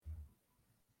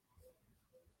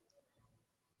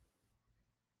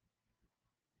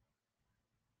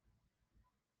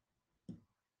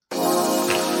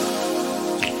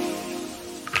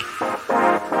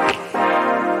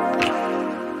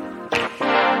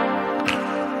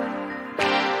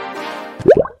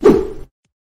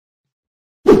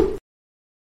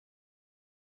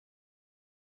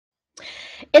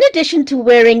In addition to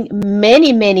wearing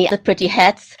many, many other pretty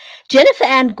hats, Jennifer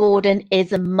Ann Gordon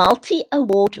is a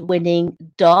multi-award winning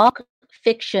dark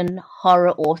fiction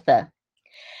horror author.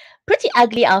 Pretty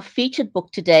Ugly, our featured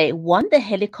book today, won the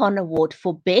Helicon Award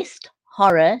for Best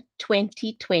Horror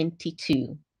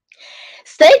 2022.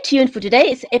 Stay tuned for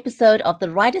today's episode of the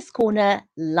Writer's Corner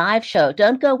live show.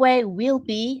 Don't go away, we'll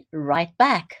be right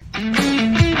back.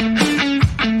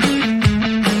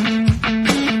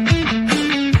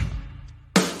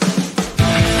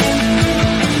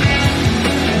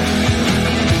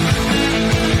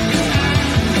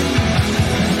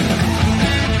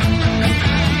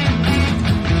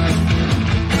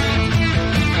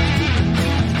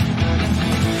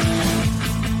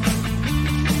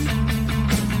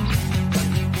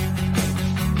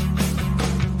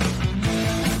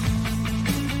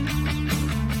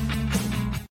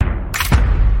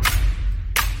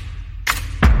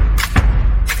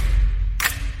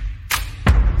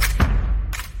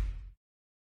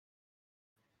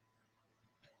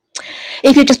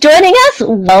 If you're just joining us,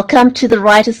 welcome to the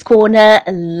Writer's Corner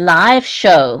live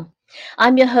show.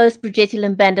 I'm your host, Brigitte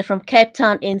Limbanda from Cape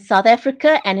Town in South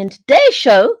Africa, and in today's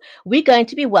show, we're going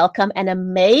to be welcome an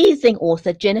amazing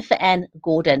author, Jennifer Ann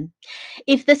Gordon.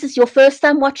 If this is your first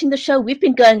time watching the show, we've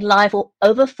been going live for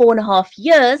over 4.5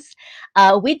 years.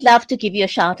 We'd love to give you a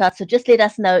shout out, so just let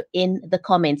us know in the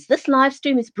comments. This live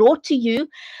stream is brought to you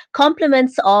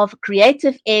compliments of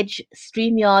Creative Edge,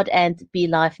 StreamYard, and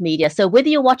BeLive Media. So whether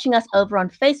you're watching us over on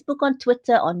Facebook, on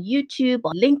Twitter, on YouTube,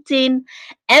 on LinkedIn,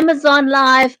 Amazon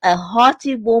Live, a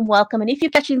hearty warm welcome. And if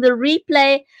you're catching the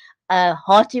replay, a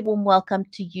hearty warm welcome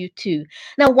to you too.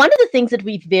 Now, one of the things that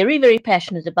we're very, very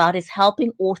passionate about is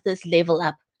helping authors level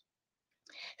up.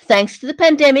 Thanks to the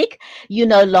pandemic, you're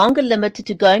no longer limited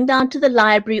to going down to the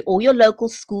library or your local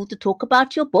school to talk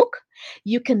about your book.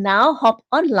 You can now hop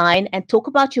online and talk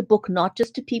about your book, not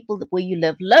just to people where you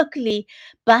live locally,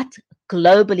 but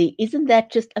globally. Isn't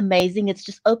that just amazing? It's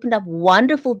just opened up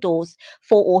wonderful doors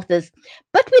for authors.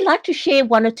 But we like to share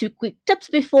one or two quick tips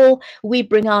before we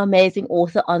bring our amazing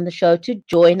author on the show to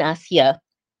join us here.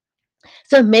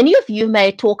 So many of you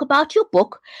may talk about your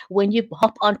book when you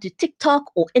hop onto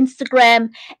TikTok or Instagram.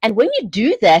 And when you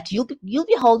do that, you'll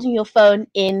be holding your phone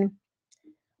in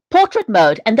portrait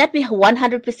mode, and that be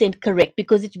 100% correct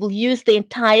because it will use the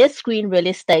entire screen real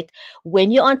estate when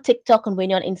you're on TikTok and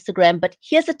when you're on Instagram. But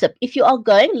here's a tip. If you are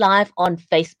going live on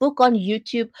Facebook, on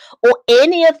YouTube, or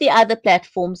any of the other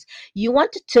platforms, you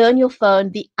want to turn your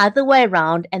phone the other way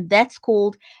around, and that's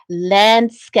called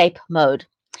landscape mode.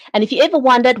 And if you ever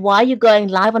wondered why you're going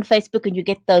live on Facebook and you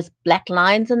get those black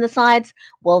lines on the sides,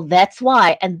 well, that's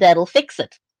why, and that'll fix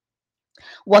it.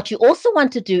 What you also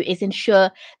want to do is ensure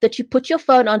that you put your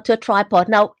phone onto a tripod.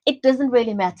 Now, it doesn't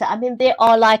really matter. I mean, there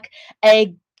are like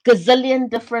a gazillion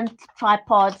different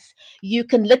tripods. You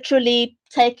can literally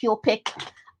take your pick.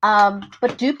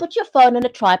 But do put your phone on a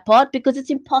tripod because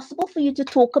it's impossible for you to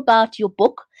talk about your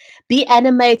book, be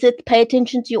animated, pay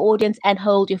attention to your audience, and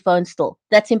hold your phone still.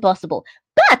 That's impossible.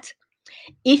 But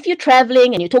if you're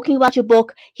traveling and you're talking about your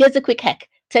book, here's a quick hack.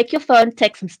 Take your phone,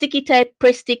 take some sticky tape,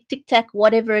 press stick, tic tac,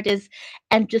 whatever it is,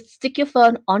 and just stick your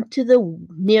phone onto the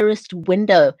nearest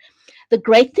window. The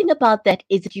great thing about that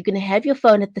is that you're going to have your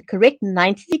phone at the correct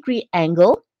 90-degree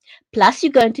angle. Plus,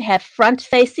 you're going to have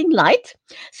front-facing light,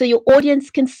 so your audience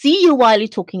can see you while you're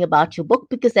talking about your book,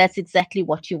 because that's exactly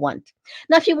what you want.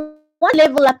 Now, if you want to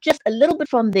level up just a little bit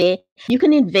from there, you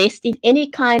can invest in any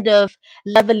kind of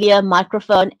lavalier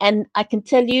microphone, and I can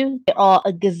tell you there are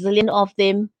a gazillion of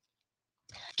them.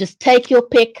 Just take your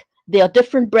pick. There are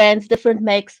different brands, different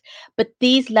makes, but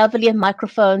these lavalier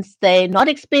microphones, they're not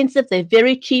expensive, they're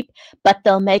very cheap, but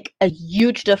they'll make a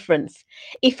huge difference.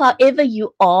 If however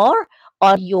you are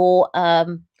on your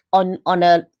on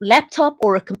a laptop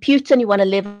or a computer and you want to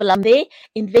level up there,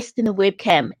 invest in a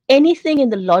webcam. Anything in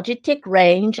the Logitech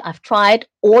range, I've tried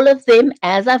all of them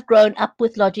as I've grown up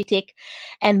with Logitech,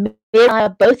 and Mary and I are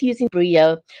both using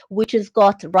Brio, which has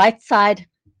got right side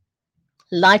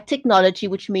light technology,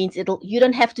 which means you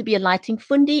don't have to be a lighting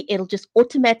fundi. It'll just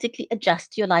automatically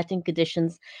adjust to your lighting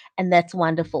conditions, and that's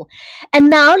wonderful. And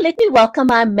now let me welcome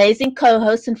my amazing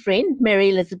co-host and friend,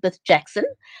 Mary Elizabeth Jackson.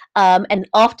 And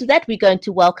after that, we're going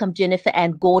to welcome Jennifer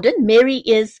Ann Gordon. Mary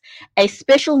is a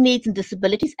special needs and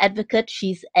disabilities advocate.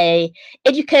 She's a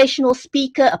educational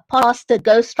speaker, a pastor,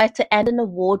 ghostwriter, and an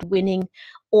award-winning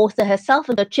author herself.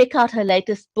 And go check out her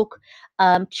latest book,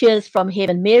 Cheers from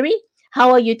Heaven. Mary,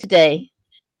 how are you today?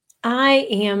 I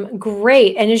am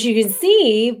great. And as you can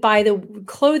see by the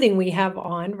clothing we have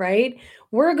on, right?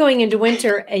 We're going into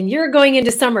winter and you're going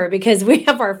into summer because we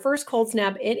have our first cold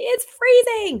snap. It is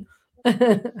freezing.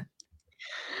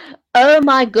 Oh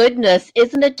my goodness,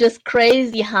 isn't it just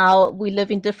crazy how we live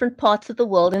in different parts of the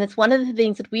world? And it's one of the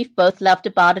things that we've both loved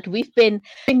about it. We've been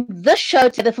doing this show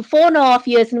together for 4.5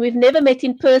 years and we've never met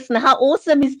in person. How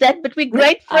awesome is that? But we're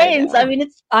great I friends. I know. mean,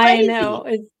 it's I know.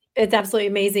 crazy. It's absolutely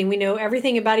amazing. We know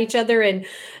everything about each other and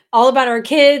all about our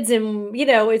kids. And,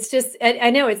 it's just, I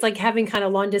know it's like having kind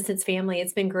of long distance family.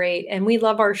 It's been great. And we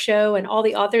love our show and all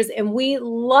the authors. And we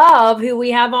love who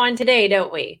we have on today,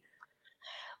 don't we?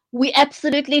 We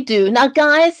absolutely do. Now,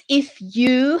 guys, if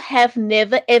you have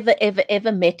never, ever, ever,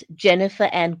 ever met Jennifer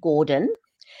Ann Gordon,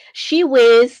 she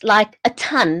wears like a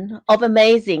ton of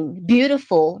amazing,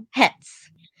 beautiful hats.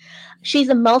 She's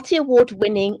a multi award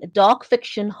winning dark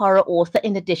fiction horror author,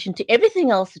 in addition to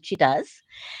everything else that she does.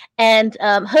 And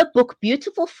her book,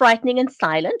 Beautiful, Frightening, and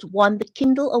Silent, won the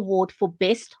Kindle Award for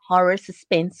Best Horror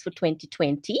Suspense for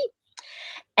 2020.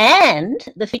 And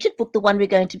the featured book, the one we're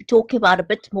going to be talking about a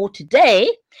bit more today,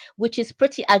 which is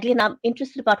Pretty Ugly, and I'm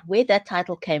interested about where that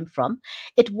title came from.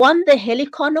 It won the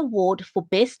Helicon Award for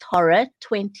Best Horror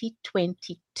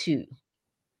 2022.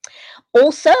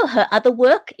 Also, her other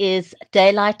work is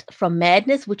Daylight from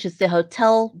Madness, which is the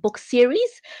hotel book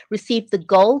series, received the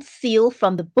gold seal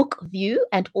from the Book View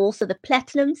and also the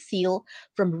platinum seal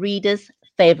from Reader's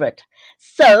Favorite.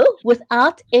 So,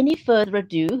 without any further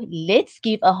ado, let's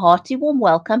give a hearty warm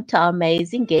welcome to our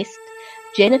amazing guest,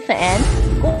 Jennifer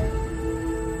Ann Gordon.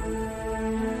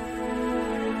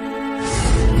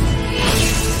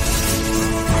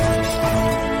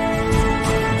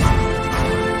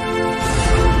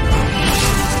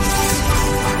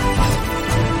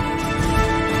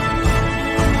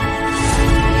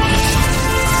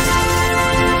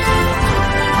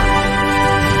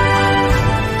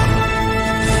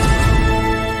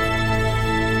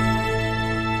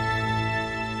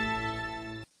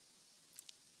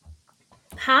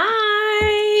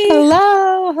 Hi.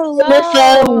 Hello.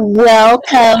 Jennifer,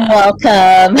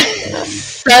 welcome.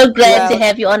 So glad to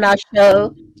have you on our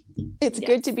show. It's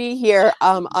good to be here.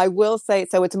 I will say,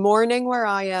 so it's morning where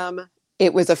I am.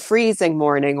 It was a freezing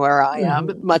morning where I am,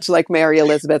 much like Mary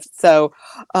Elizabeth. So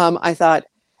I thought,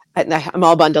 I'm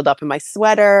all bundled up in my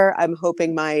sweater. I'm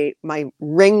hoping my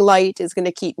ring light is going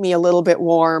to keep me a little bit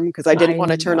warm because I didn't want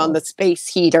to turn on the space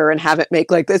heater and have it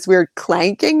make like this weird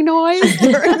clanking noise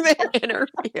during the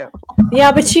interview.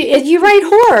 Yeah, but you write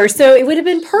horror, so it would have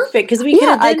been perfect because we could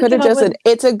have. I could have just said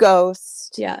it's a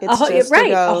ghost. Yeah, it's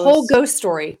right, a whole ghost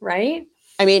story, right?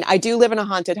 I mean, I do live in a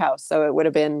haunted house, so it would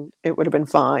have been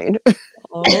fine.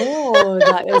 Oh,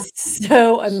 that is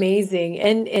so amazing,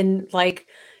 and like.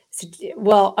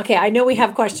 Well, okay, I know we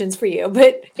have questions for you,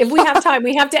 but if we have time,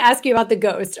 we have to ask you about the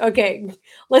ghost. Okay,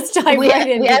 let's dive right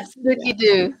in. We absolutely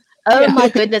do. Oh my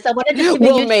goodness! I wanted to give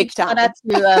we'll make time. Shout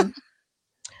out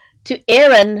to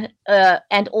Aaron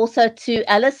and also to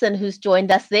Alison, who's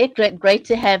joined us there. Great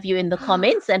to have you in the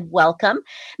comments and welcome.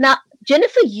 Now,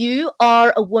 Jennifer, you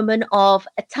are a woman of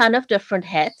a ton of different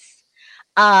hats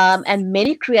and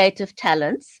many creative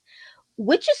talents.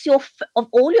 Which is of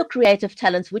all your creative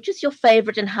talents, which is your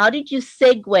favorite, and how did you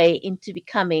segue into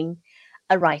becoming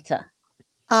a writer?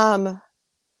 I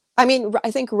mean,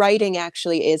 I think writing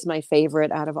actually is my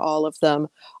favorite out of all of them.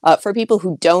 For people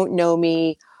who don't know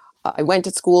me, I went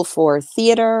to school for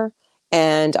theater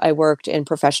and I worked in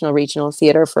professional regional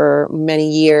theater for many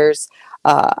years.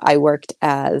 I worked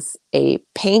as a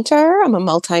painter. I'm a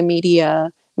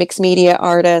multimedia, mixed media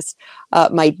artist.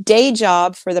 My day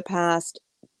job for the past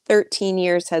 13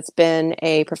 years has been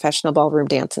a professional ballroom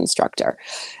dance instructor.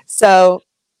 So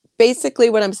basically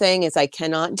what I'm saying is I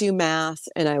cannot do math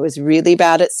and I was really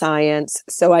bad at science.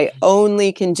 So I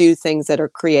only can do things that are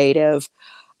creative.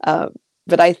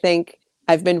 But I think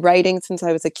I've been writing since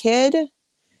I was a kid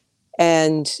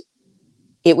and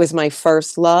it was my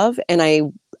first love. And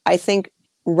I think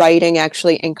writing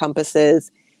actually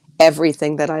encompasses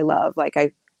everything that I love. Like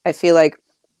I feel like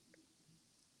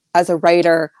as a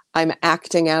writer, I'm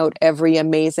acting out every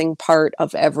amazing part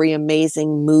of every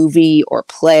amazing movie or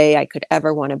play I could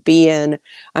ever want to be in.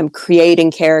 I'm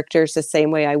creating characters the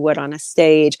same way I would on a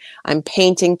stage. I'm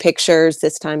painting pictures,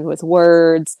 this time with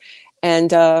words.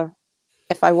 And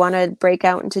if I want to break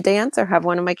out into dance or have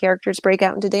one of my characters break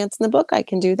out into dance in the book, I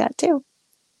can do that too.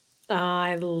 Oh,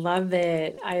 I love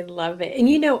it. I love it.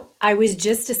 And I was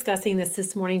just discussing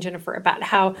this morning, Jennifer, about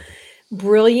how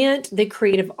brilliant the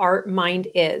creative art mind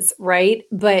is, right?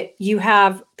 But you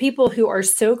have people who are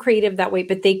so creative that way,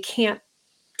 but they can't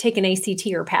take an ACT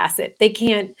or pass it. They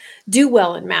can't do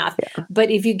well in math. Yeah.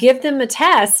 But if you give them a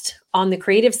test on the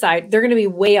creative side, they're going to be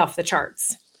way off the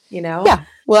charts, Yeah.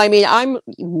 Well, I mean, I'm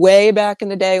way back in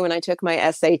the day when I took my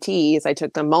SATs. I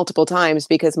took them multiple times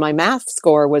because my math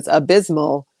score was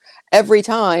abysmal. every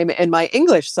time, and my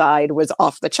English side was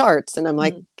off the charts. And I'm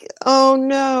like, oh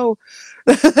no.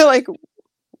 Like,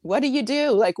 what do you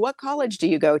do? Like, what college do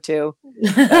you go to?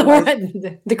 So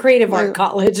The creative art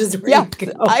college is where you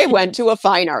go. I went to a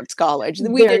fine arts college.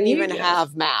 We didn't even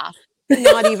have math.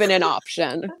 Not even an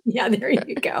option. Yeah, there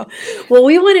you go. Well,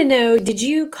 we want to know, did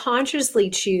you consciously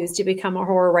choose to become a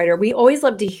horror writer? We always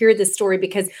love to hear this story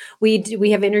because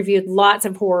we have interviewed lots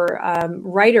of horror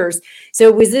writers. So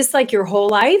was this like your whole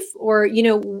life, or,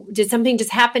 did something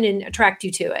just happen and attract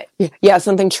you to it? Yeah,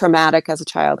 something traumatic as a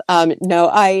child. No,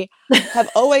 I have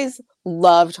always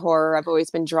loved horror. I've always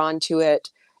been drawn to it.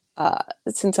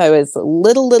 Since I was a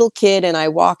little kid, and I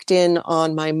walked in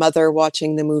on my mother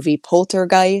watching the movie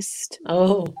Poltergeist.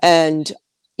 Oh. And,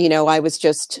 I was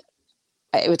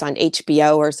it was on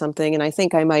HBO or something, and I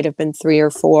think I might have been 3 or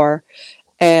 4,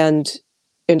 and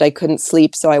I couldn't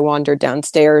sleep. So I wandered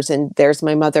downstairs, and there's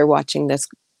my mother watching this,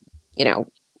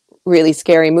 really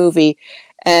scary movie.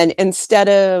 And instead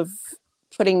of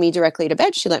putting me directly to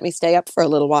bed, she let me stay up for a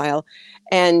little while.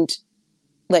 And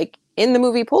like, in the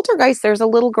movie Poltergeist, there's a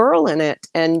little girl in it,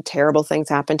 and terrible things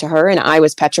happen to her. And I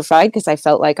was petrified because I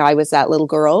felt like I was that little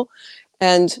girl.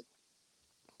 And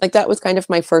like, that was kind of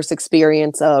my first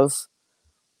experience of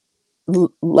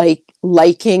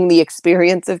liking the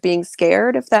experience of being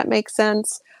scared, if that makes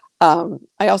sense. I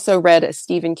also read a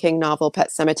Stephen King novel, Pet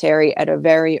Sematary, at a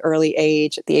very early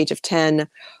age, at the age of 10.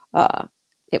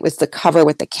 It was the cover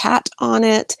with the cat on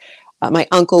it. My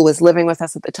uncle was living with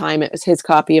us at the time. It was his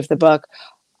copy of the book.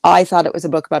 I thought it was a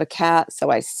book about a cat, so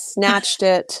I snatched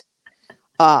it.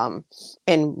 And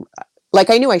like,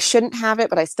 I knew I shouldn't have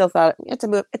it, but I still thought it's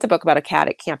a book about a cat.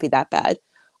 It can't be that bad.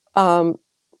 And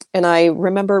I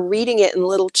remember reading it in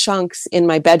little chunks in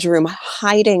my bedroom,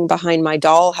 hiding behind my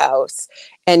dollhouse,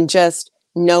 and just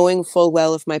knowing full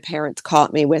well if my parents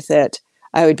caught me with it,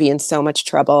 I would be in so much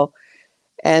trouble.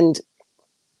 And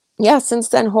yeah, since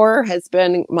then, horror has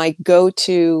been my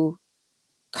go-to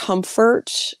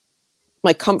comfort,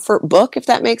 my comfort book, if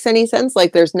that makes any sense.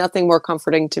 Like, there's nothing more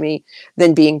comforting to me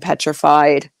than being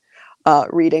petrified,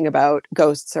 reading about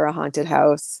ghosts or a haunted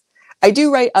house. I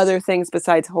do write other things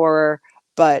besides horror,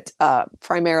 but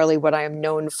primarily what I am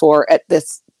known for at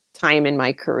this time in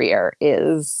my career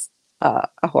is a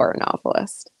horror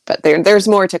novelist. But there's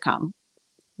more to come.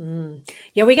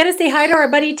 Yeah, we got to say hi to our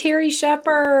buddy Terry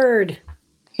Shepard.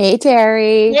 Hey,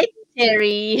 Terry. Hey,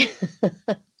 Terry.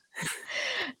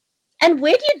 And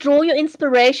where do you draw your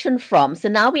inspiration from? So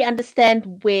now we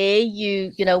understand where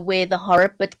where the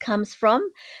horror bit comes from,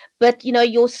 but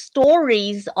your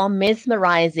stories are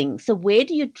mesmerizing. So where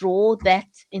do you draw that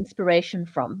inspiration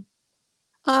from?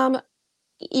 I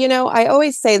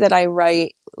always say that I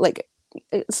write, like,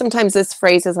 sometimes this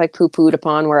phrase is like poo-pooed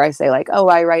upon, where I say like, oh,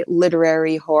 I write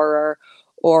literary horror,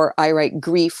 or I write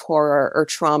grief horror or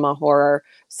trauma horror.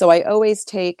 So I always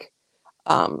take,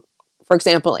 for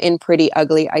example, in Pretty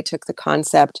Ugly, I took the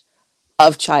concept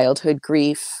of childhood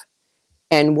grief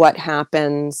and what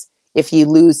happens if you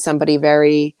lose somebody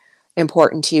very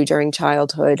important to you during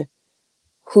childhood.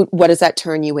 What does that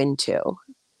turn you into?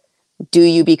 Do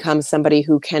you become somebody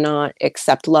who cannot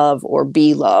accept love or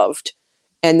be loved?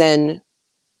 And then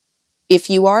if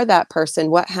you are that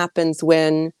person, what happens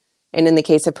when, and in the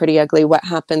case of Pretty Ugly, what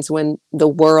happens when the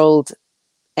world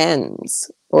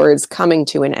ends or is coming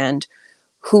to an end?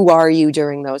 Who are you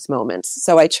during those moments?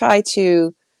 So I try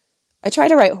to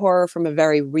write horror from a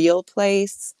very real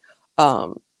place,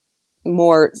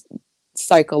 more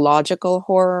psychological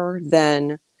horror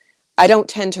than, I don't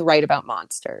tend to write about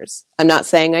monsters. I'm not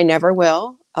saying I never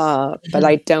will, but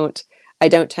I don't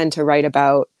tend to write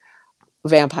about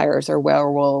vampires or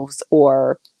werewolves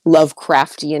or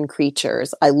Lovecraftian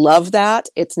creatures. I love that.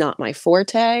 It's not my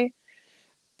forte,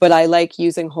 but I like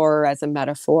using horror as a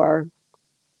metaphor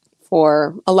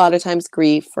for a lot of times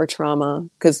grief or trauma,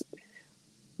 because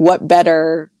what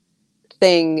better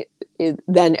thing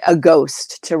than a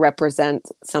ghost to represent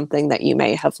something that you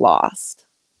may have lost?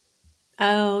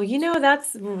 Oh,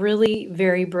 that's really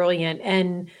very brilliant.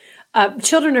 And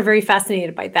children are very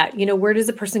fascinated by that. Where does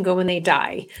a person go when they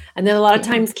die? And then a lot of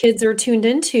times kids are tuned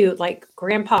into like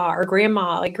grandpa or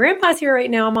grandma, like grandpa's here right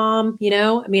now, mom,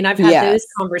 I've had those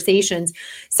conversations.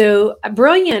 So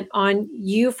brilliant on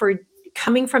you for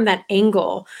coming from that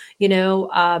angle,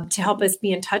 to help us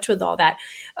be in touch with all that.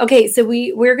 Okay. So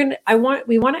we want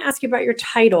to ask you about your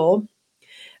title,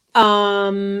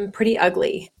 Pretty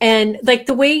Ugly, and like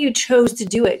the way you chose to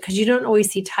do it, because you don't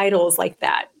always see titles like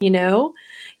that.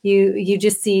 You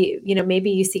just see,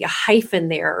 maybe you see a hyphen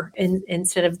there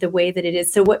instead of the way that it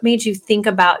is. So what made you think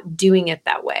about doing it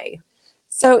that way?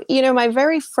 So, my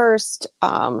very first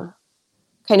kind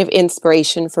kind of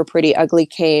inspiration for Pretty Ugly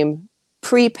came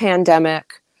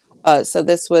pre-pandemic. So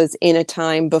this was in a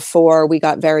time before we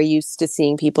got very used to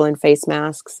seeing people in face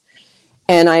masks.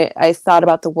 And I thought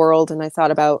about the world, and I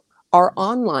thought about our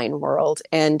online world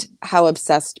and how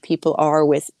obsessed people are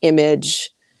with image.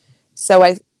 So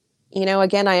I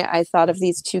thought of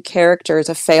these two characters,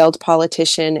 a failed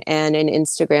politician and an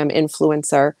Instagram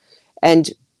influencer, and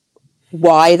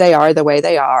why they are the way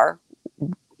they are,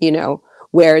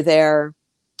 where their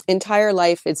entire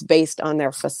life is based on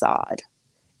their facade.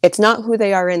 It's not who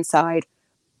they are inside,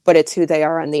 but it's who they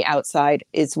are on the outside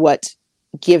is what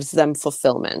gives them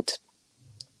fulfillment.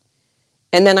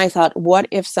 And then I thought, what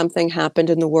if something happened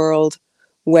in the world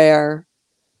where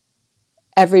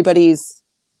everybody's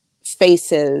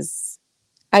faces,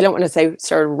 I don't want to say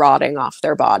started rotting off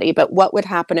their body, but what would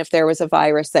happen if there was a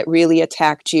virus that really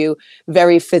attacked you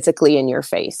very physically in your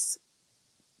face,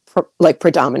 like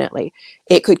predominantly?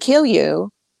 It could kill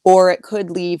you, or it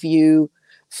could leave you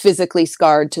physically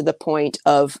scarred to the point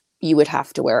of you would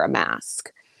have to wear a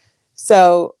mask.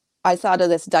 So I thought of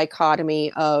this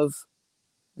dichotomy of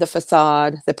the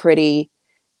facade, the pretty,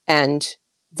 and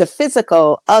the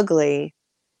physical ugly.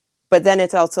 But then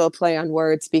it's also a play on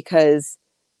words, because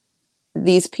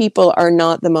these people are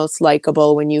not the most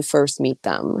likable when you first meet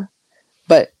them.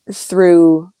 But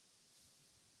through,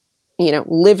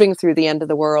 living through the end of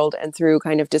the world and through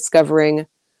kind of discovering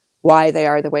why they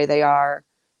are the way they are,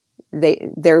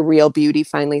 their real beauty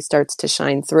finally starts to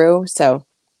shine through. So,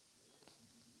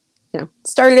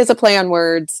 started as a play on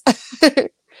words.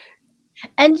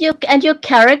 And your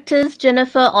characters,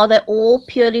 Jennifer, are they all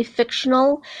purely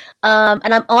fictional?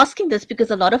 And I'm asking this because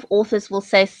a lot of authors will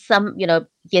say some,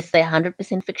 yes, they're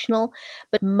 100% fictional,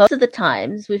 but most of the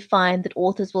times we find that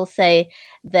authors will say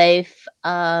they've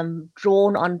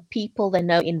drawn on people they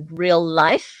know in real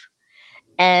life,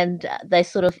 and they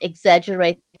sort of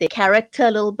exaggerate their character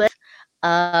a little bit.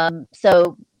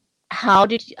 So how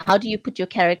do you put your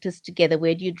characters together?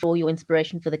 Where do you draw your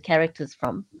inspiration for the characters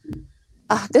from?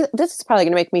 This is probably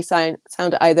going to make me sound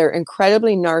either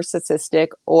incredibly narcissistic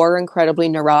or incredibly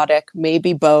neurotic,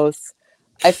 maybe both.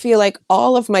 I feel like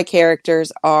all of my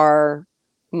characters are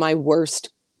my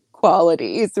worst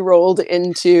qualities rolled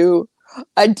into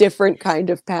a different kind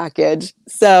of package.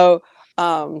 So,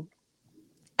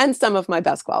 and some of my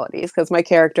best qualities, because my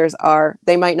characters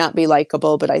they might not be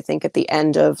likable, but I think at the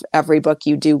end of every book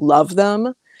you do love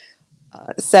them.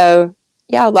 So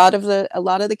yeah, a lot of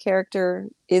the character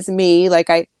is me. Like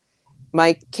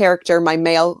my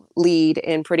male lead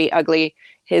in Pretty Ugly,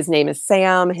 his name is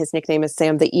Sam. His nickname is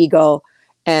Sam the Eagle.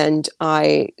 And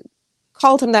I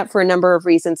called him that for a number of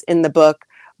reasons in the book.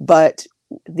 But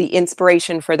the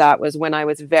inspiration for that was when I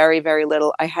was very, very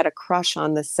little, I had a crush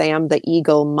on the Sam the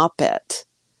Eagle Muppet.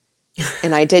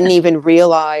 And I didn't even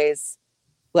realize,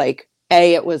 like,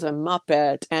 it was a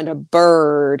Muppet and a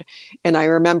bird. And I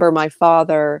remember my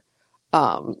father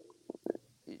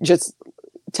just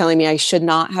telling me I should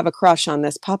not have a crush on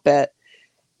this puppet,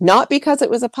 not because it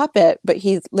was a puppet, but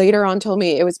he later on told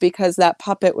me it was because that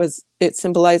puppet it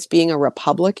symbolized being a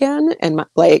Republican. And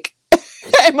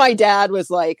and my dad was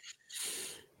like,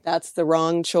 that's the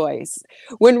wrong choice.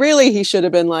 When really he should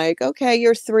have been like, okay,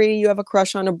 you're 3, you have a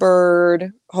crush on a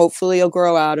bird. Hopefully you'll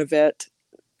grow out of it.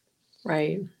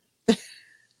 Right.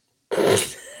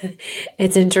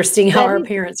 It's interesting how our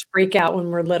parents freak out when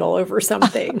we're little over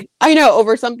something. I know,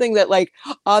 over something that, like,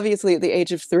 obviously at the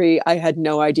age of 3, I had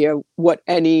no idea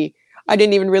I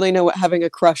didn't even really know what having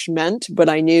a crush meant, but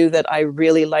I knew that I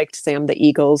really liked Sam the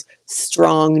Eagle's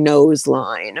strong nose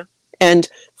line. And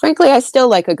frankly, I still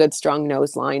like a good strong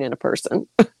nose line in a person.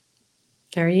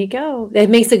 There you go. It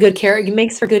makes it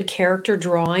makes for good character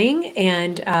drawing.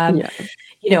 And,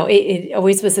 it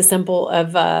always was a symbol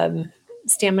of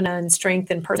stamina and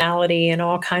strength and personality and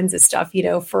all kinds of stuff,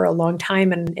 for a long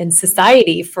time, and in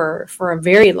society for a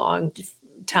very long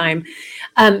time.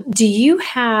 Do you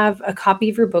have a copy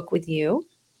of your book with you?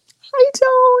 I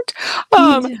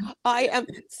don't. I am.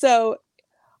 So,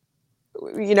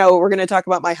 we're going to talk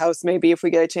about my house maybe if we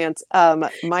get a chance.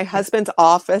 My husband's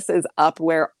office is up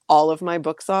where all of my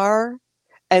books are.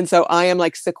 And so I am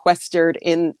like sequestered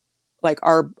in like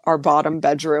our bottom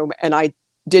bedroom, and I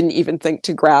didn't even think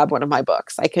to grab one of my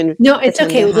books. No, it's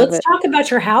okay. Let's talk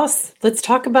about your house. Let's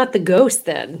talk about the ghost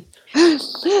then.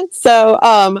 So,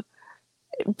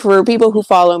 for people who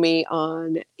follow me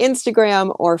on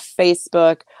Instagram or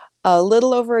Facebook, a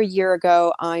little over a year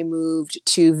ago, I moved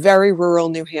to very rural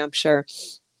New Hampshire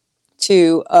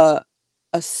to a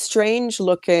strange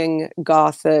looking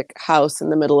Gothic house in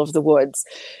the middle of the woods.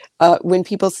 When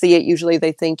people see it, usually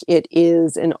they think it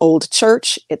is an old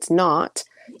church. It's not.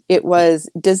 it was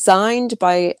designed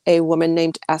by a woman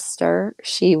named Esther.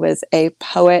 She was a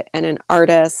poet and an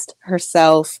artist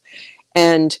herself.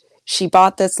 And she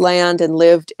bought this land and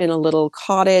lived in a little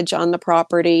cottage on the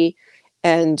property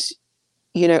and,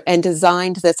 and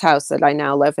designed this house that I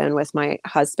now live in with my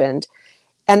husband.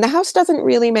 And the house doesn't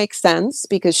really make sense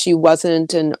because she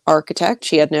wasn't an architect.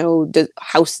 She had no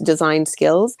house design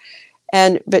skills.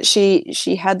 But she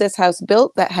had this house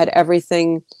built that had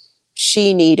everything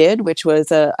she needed, which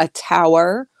was a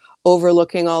tower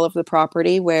overlooking all of the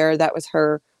property, where that was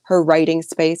her writing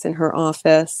space and her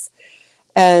office.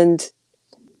 And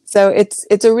so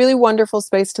it's a really wonderful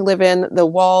space to live in. The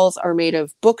walls are made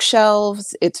of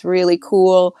bookshelves. It's really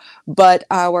cool. But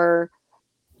our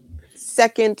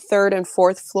second, third, and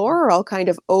fourth floor are all kind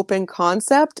of open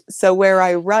concept. So where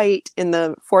I write in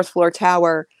the fourth floor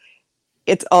tower,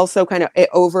 it's also it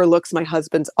overlooks my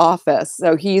husband's office.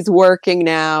 So he's working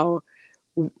now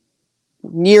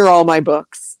near all my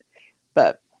books.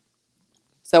 But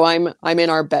so I'm in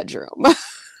our bedroom.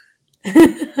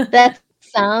 That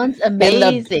sounds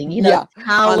amazing.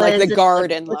 On like the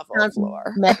garden level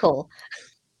floor. Metal.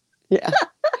 Yeah.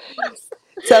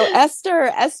 So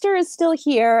Esther is still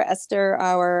here. Esther,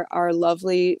 our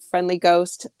lovely, friendly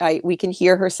ghost. We can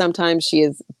hear her sometimes. She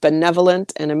is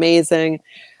benevolent and amazing.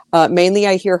 Mainly,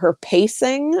 I hear her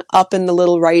pacing up in the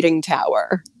little writing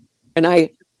tower, and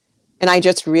I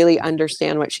just really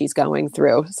understand what she's going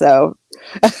through. So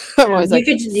I'm always you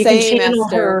can channel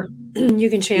her. You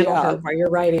can channel her while you're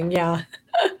writing. Yeah,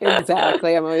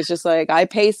 exactly. I'm always just like, I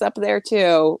pace up there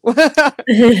too.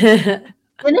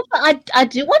 Jennifer, I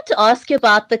do want to ask you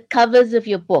about the covers of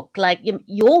your book. Like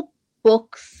your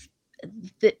books,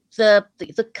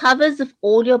 the covers of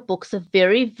all your books are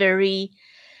very, very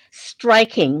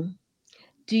striking.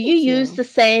 Do you use the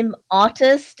same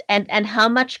artist, and how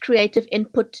much creative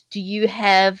input do you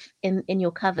have in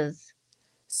your covers?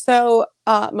 So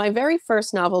my very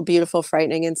first novel, Beautiful,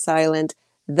 Frightening, and Silent,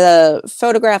 the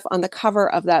photograph on the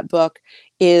cover of that book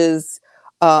is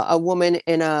a woman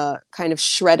in a kind of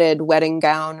shredded wedding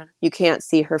gown. You can't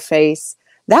see her face.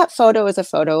 That photo is a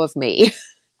photo of me.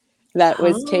 That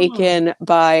was taken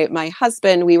by my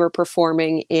husband. We were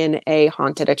performing in a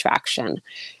haunted attraction,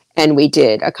 and we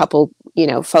did a couple,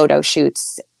 photo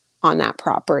shoots on that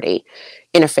property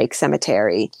in a fake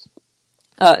cemetery.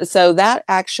 So that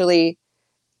actually,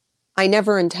 I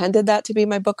never intended that to be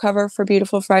my book cover for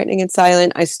Beautiful, Frightening, and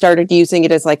Silent. I started using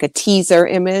it as like a teaser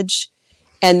image,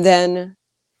 and then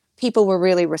people were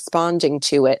really responding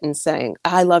to it and saying,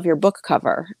 I love your book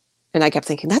cover. And I kept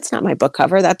thinking, that's not my book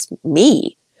cover. That's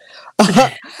me.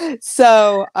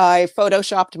 So I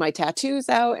photoshopped my tattoos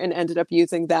out and ended up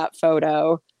using that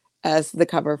photo as the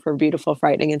cover for Beautiful,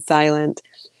 Frightening, and Silent.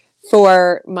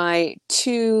 For my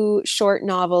 2 short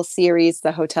novel series,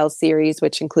 the Hotel series,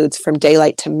 which includes From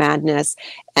Daylight to Madness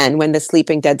and When the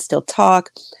Sleeping Dead Still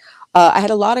Talk, I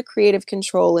had a lot of creative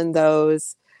control in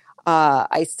those.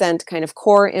 I sent kind of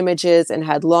core images and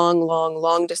had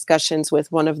long discussions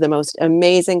with one of the most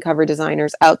amazing cover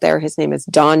designers out there. His name is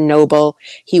Don Noble.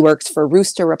 He works for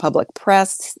Rooster Republic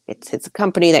Press. It's a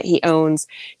company that he owns.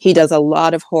 He does a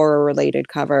lot of horror-related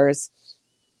covers.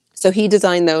 So he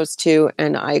designed those 2,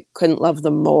 and I couldn't love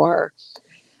them more.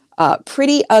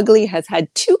 Pretty Ugly has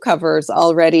had 2 covers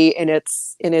already in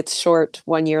its short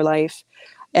 1-year life,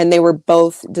 and they were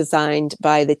both designed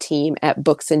by the team at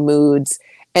Books and Moods.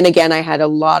 And again, I had a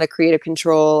lot of creative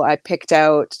control. I picked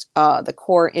out the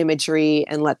core imagery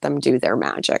and let them do their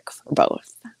magic for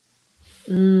both.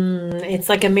 It's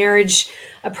like a marriage,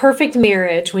 a perfect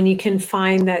marriage, when you can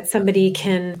find that somebody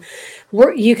can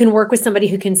work. You can work with somebody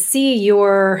who can see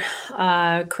your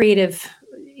creative,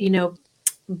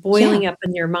 boiling up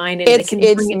in your mind, and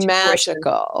it's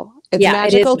magical. It's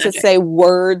magical to say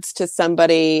words to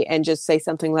somebody and just say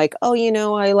something like, oh,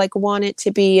 I want it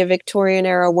to be a Victorian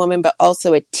era woman, but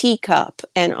also a teacup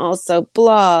and also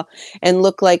blah, and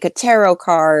look like a tarot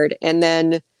card. And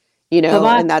then,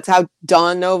 and that's how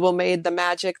Don Noble made the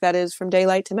magic that is From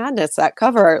Daylight to Madness. That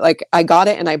cover, like, I got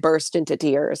it and I burst into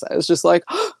tears. I was just like,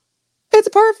 oh, it's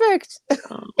perfect.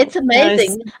 It's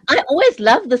amazing. I always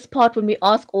love this part when we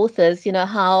ask authors,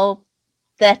 how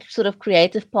that sort of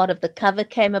creative part of the cover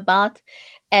came about,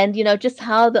 and just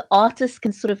how the artist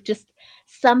can sort of just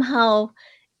somehow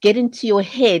get into your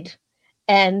head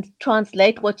and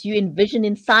translate what you envision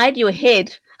inside your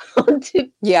head onto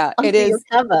your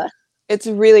cover. It's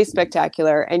really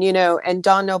spectacular. And and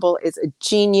Don Noble is a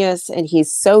genius, and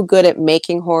he's so good at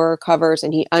making horror covers,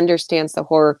 and he understands the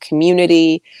horror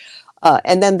community.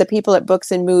 And then the people at Books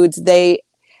and Moods, they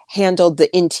handled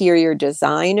the interior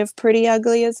design of Pretty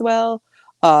Ugly as well.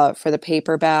 For the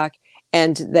paperback.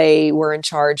 and they were in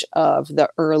charge of the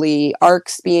early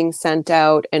ARCs being sent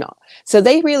out. And so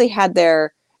they really had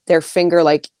their finger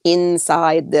like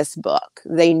inside this book.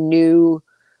 They knew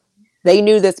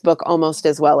this book almost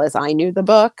as well as I knew the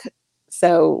book.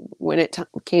 So when it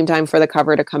came time for the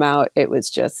cover to come out, it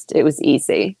was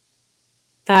easy.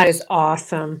 That is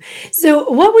awesome. So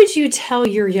what would you tell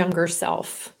your younger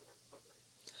self?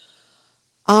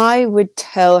 I would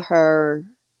tell her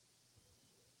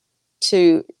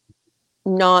to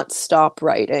not stop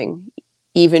writing,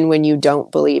 even when you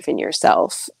don't believe in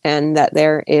yourself, and that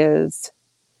there is,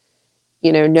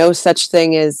 no such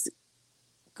thing as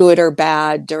good or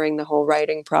bad during the whole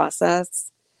writing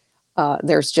process.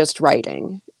 There's just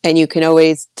writing, and you can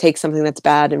always take something that's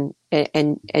bad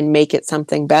and make it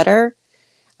something better.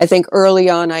 I think early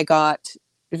on I got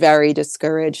very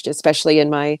discouraged, especially in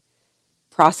my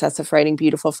process of writing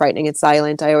Beautiful, Frightening, and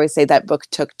Silent. I always say that book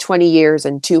took 20 years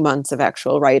and 2 months of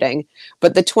actual writing.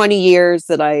 But the 20 years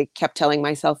that I kept telling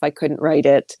myself I couldn't write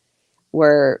it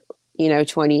were,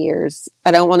 20 years.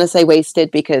 I don't want to say wasted,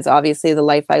 because obviously the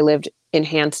life I lived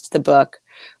enhanced the book.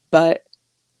 But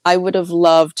I would have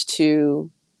loved to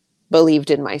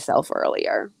believed in myself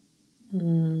earlier.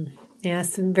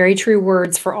 Yes, very true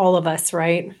words for all of us,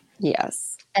 right?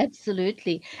 Yes.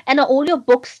 Absolutely. And are all your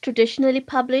books traditionally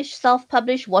published,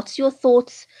 self-published? What's your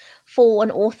thoughts for an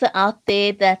author out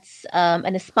there that's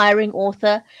an aspiring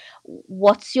author?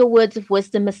 What's your words of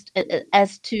wisdom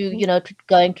as to,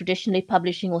 going traditionally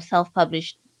publishing or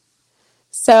self-published?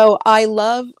 So I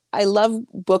love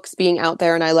books being out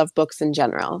there, and I love books in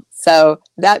general. So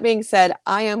that being said,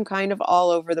 I am kind of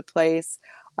all over the place.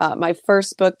 My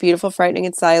first book, Beautiful, Frightening,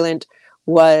 and Silent,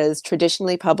 was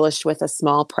traditionally published with a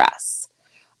small press.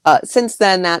 Since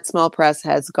then, that small press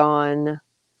has gone,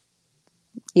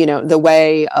 the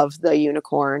way of the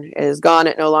unicorn. It is gone.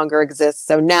 It no longer exists.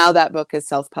 So now that book is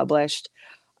self-published.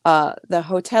 The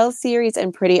Hotel series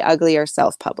and Pretty Ugly are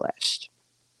self-published.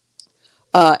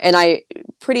 And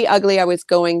Pretty Ugly, I was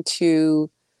going to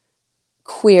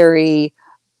query,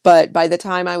 but by the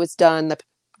time I was done,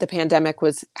 the pandemic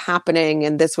was happening,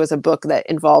 and this was a book that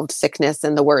involved sickness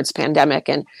and the words pandemic.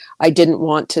 And I didn't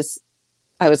want to,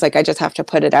 I was like, I just have to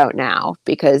put it out now,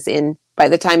 because by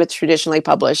the time it's traditionally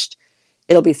published,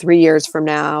 it'll be 3 years from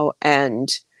now.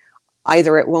 And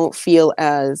either it won't feel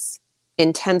as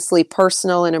intensely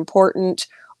personal and important,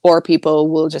 or people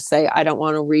will just say, I don't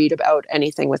want to read about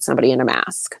anything with somebody in a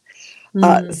mask.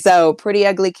 So Pretty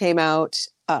Ugly came out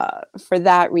for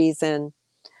that reason.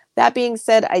 That being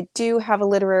said, I do have a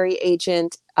literary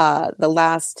agent. The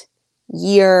last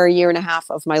year and a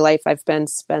half of my life, I've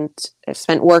spent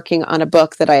working on a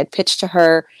book that I had pitched to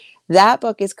her. That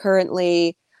book is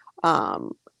currently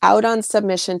out on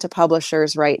submission to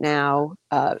publishers right now,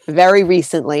 very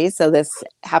recently. So this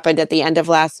happened at the end of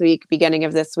last week, beginning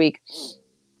of this week.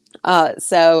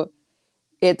 So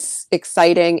it's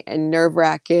exciting and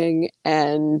nerve-wracking,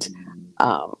 and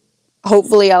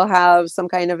hopefully I'll have some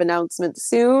kind of announcement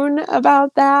soon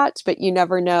about that, but you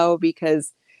never know,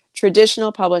 because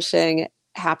traditional publishing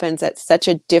happens at such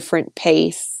a different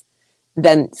pace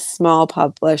than small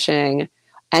publishing,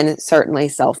 and certainly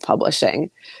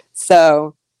self-publishing.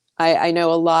 So I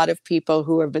know a lot of people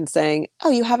who have been saying, oh,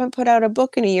 you haven't put out a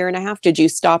book in a year and a half. Did you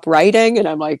stop writing? And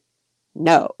I'm like,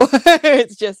 no,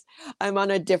 it's just, I'm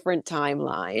on a different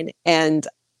timeline, and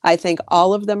I think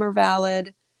all of them are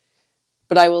valid.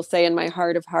 But I will say, in my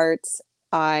heart of hearts,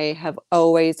 I have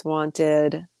always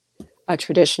wanted a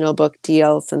traditional book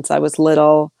deal since I was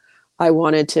little. I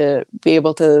wanted to be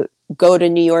able to go to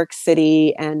New York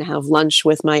City and have lunch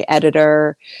with my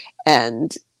editor.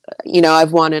 And,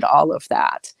 I've wanted all of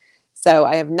that. So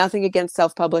I have nothing against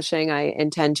self-publishing. I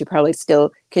intend to probably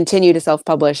still continue to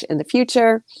self-publish in the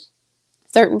future,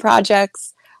 certain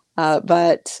projects.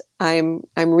 But I'm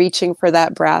reaching for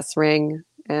that brass ring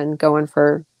and going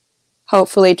for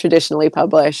hopefully traditionally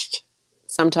published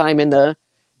sometime in the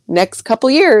next couple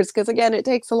years, because again, it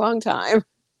takes a long time.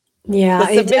 Yeah,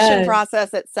 the submission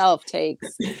process itself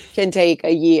can take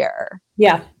a year.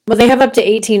 Yeah, well, they have up to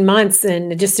 18 months,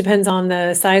 and it just depends on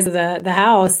the size of the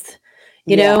house,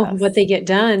 what they get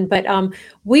done. But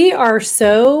we are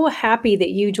so happy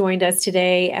that you joined us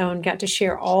today and got to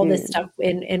share all this stuff.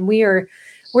 And we're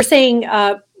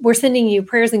sending you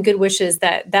prayers and good wishes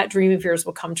that dream of yours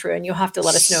will come true, and you'll have to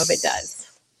let us know if it does.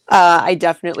 I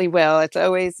definitely will. It's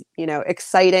always,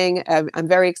 exciting. I'm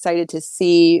very excited to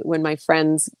see when my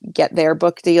friends get their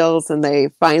book deals and they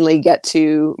finally get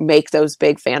to make those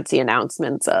big fancy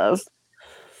announcements of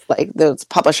like those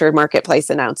publisher marketplace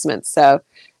announcements. So,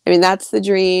 that's the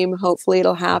dream. Hopefully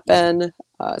it'll happen.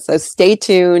 So stay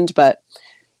tuned, but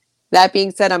That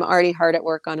being said, I'm already hard at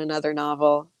work on another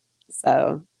novel.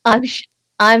 So I'm sh-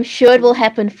 I'm sure it will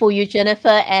happen for you,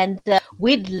 Jennifer, and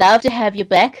we'd love to have you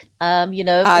back.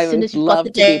 As I soon would as you've got the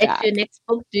love to be date for your back. next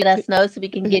book, do let us know so we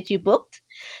can get you booked.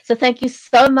 So thank you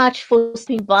so much for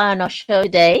stopping by on our show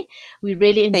today. We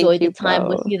really Thank enjoyed the you time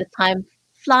with both. you. The time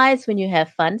flies when you have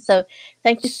fun. So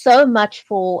thank you so much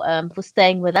for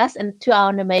staying with us, and to our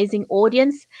amazing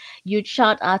audience. Huge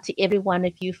shout out to every one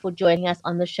of you for joining us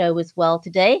on the show as well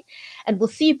today. And we'll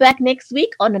see you back next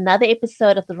week on another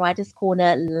episode of the Writers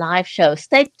Corner live show.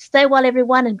 Stay well,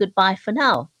 everyone, and goodbye for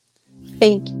now.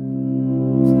 Thank you.